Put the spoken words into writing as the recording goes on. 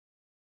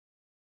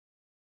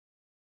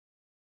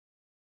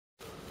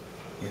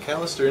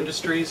McAllister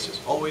Industries is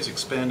always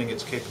expanding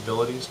its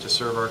capabilities to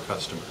serve our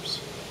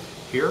customers.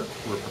 Here,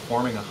 we're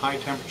performing a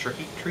high-temperature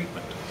heat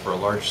treatment for a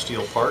large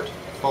steel part,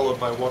 followed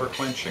by water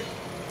quenching.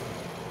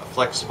 A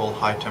flexible,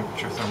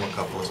 high-temperature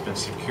thermocouple has been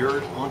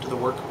secured onto the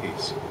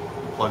workpiece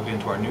and plugged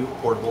into our new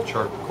portable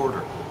chart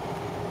recorder.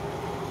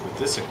 With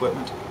this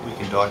equipment, we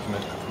can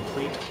document a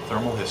complete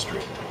thermal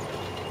history,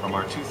 from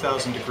our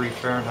 2000 degree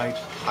Fahrenheit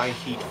high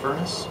heat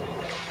furnace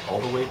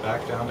all the way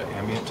back down to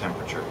ambient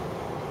temperature.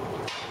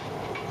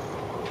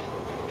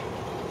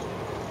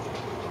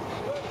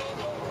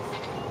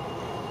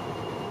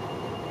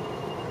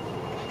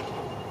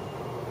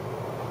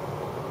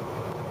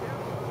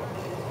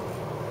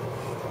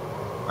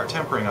 Our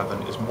tempering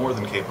oven is more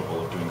than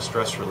capable of doing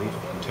stress relief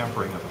and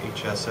tempering of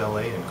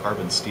HSLA and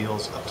carbon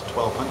steels up to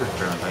 1200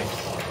 Fahrenheit,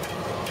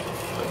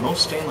 but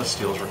most stainless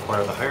steels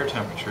require the higher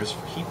temperatures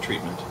for heat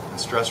treatment and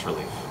stress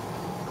relief.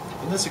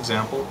 In this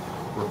example,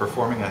 we're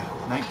performing a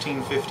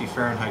 1950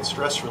 Fahrenheit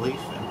stress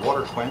relief and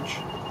water quench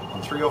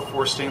on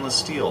 304 stainless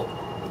steel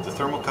with the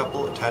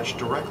thermocouple attached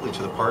directly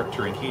to the part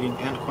during heating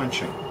and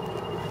quenching.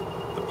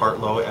 The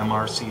Part-Low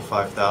MRC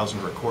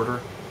 5000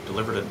 recorder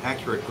delivered an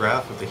accurate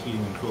graph of the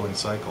heating and cooling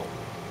cycle.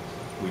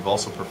 We've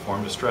also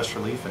performed a stress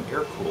relief and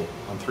air cool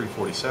on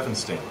 347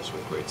 stainless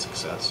with great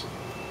success.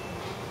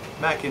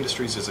 Mac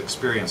Industries is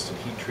experienced in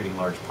heat treating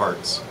large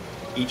parts.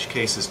 Each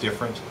case is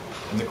different,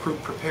 and the crew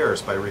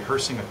prepares by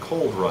rehearsing a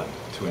cold run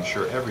to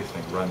ensure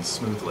everything runs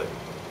smoothly.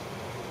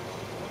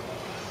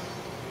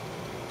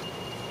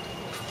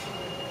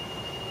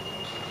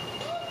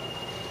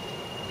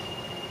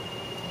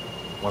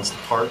 Once the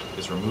part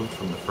is removed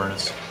from the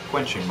furnace,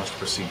 quenching must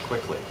proceed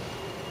quickly.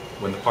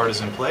 When the part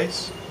is in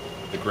place,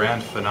 the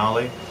grand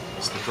finale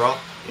is the drop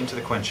into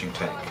the quenching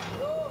tank.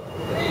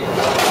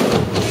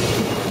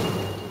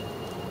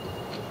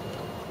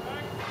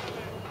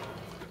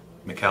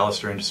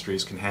 McAllister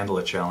Industries can handle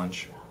a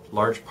challenge.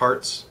 Large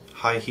parts,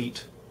 high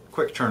heat,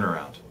 quick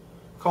turnaround.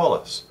 Call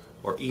us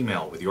or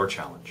email with your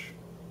challenge.